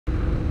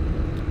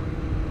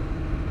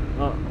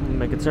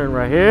make a turn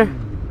right here.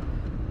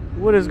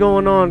 What is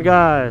going on,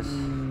 guys?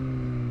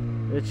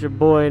 It's your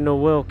boy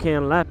Noel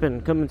Can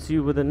Lapin coming to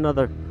you with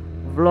another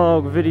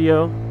vlog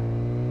video.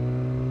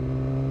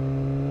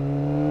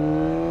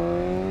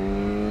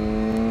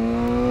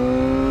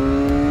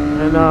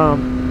 And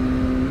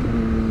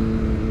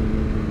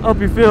hope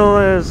you feel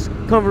as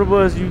comfortable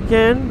as you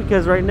can,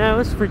 because right now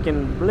it's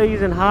freaking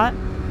blazing hot.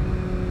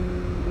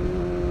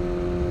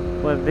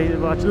 But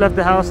I left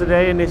the house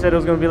today and they said it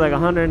was gonna be like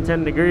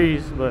 110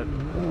 degrees, but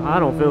I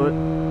don't feel it.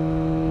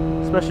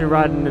 Especially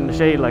riding in the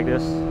shade like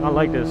this. I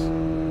like this.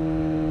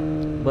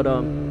 But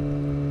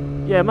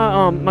yeah,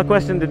 my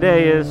question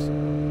today is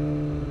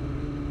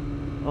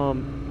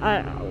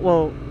I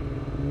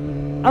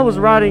was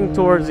riding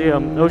towards the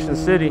Ocean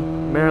City,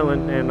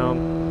 Maryland, and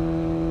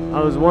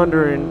I was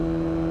wondering,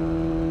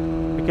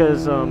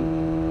 because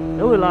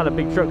there were a lot of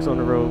big trucks on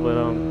the road,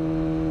 but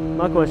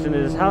my question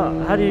is,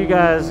 how do you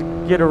guys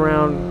get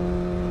around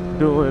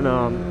doing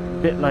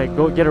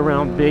get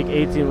around big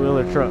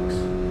 18-wheeler trucks?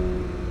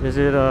 Is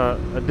it a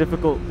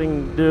difficult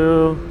thing to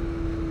do?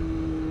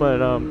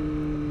 But I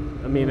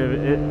mean,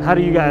 how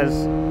do you guys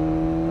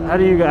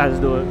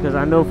do it? Because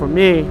I know for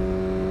me,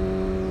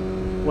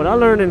 what I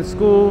learned in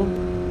school,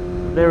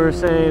 they were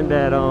saying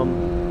that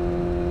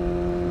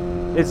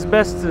it's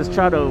best to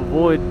try to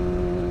avoid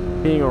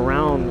being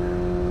around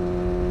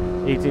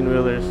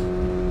 18-wheelers.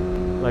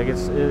 Like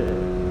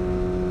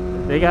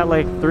they got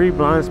like 3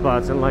 blind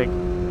spots, and like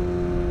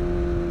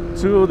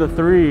 2 of the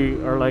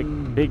 3 are like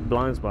big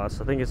blind spots.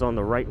 I think it's on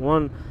the right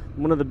one.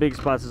 One of the big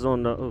spots is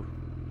on the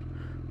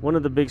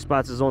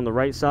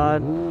right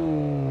side,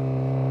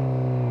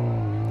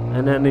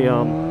 and then the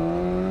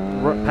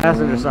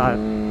passenger side,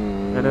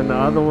 and then the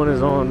other one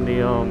is on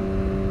the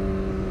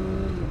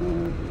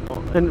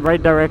and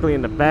right directly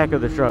in the back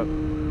of the truck.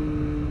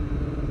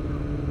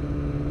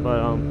 But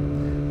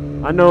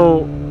I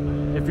know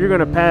if you're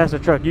gonna pass a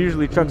truck,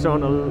 usually trucks are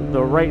on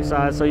the right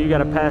side, so you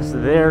gotta pass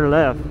their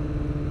left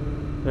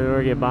in order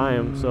to get by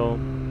them. So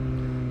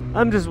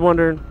I'm just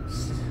wondering,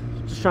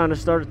 just trying to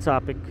start a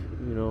topic,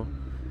 you know,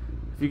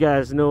 if you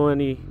guys know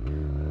any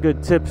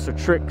good tips or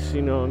tricks,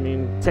 you know, I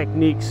mean,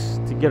 techniques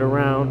to get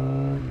around,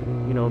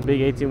 you know,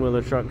 big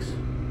 18-wheeler trucks.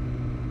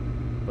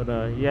 But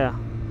yeah,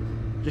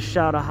 just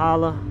shout a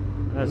holla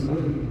as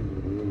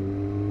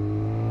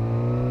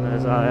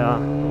I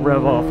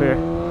rev off here.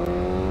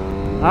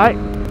 Alright,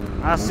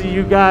 I'll see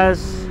you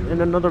guys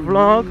in another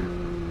vlog.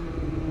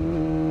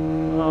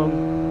 Oh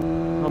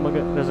my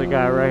god, there's a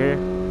guy right here.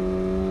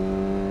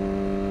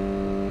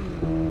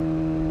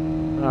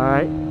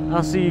 Alright,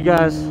 I'll see you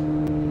guys.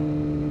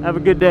 Have a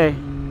good day.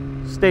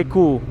 Stay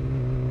cool.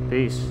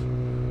 Peace.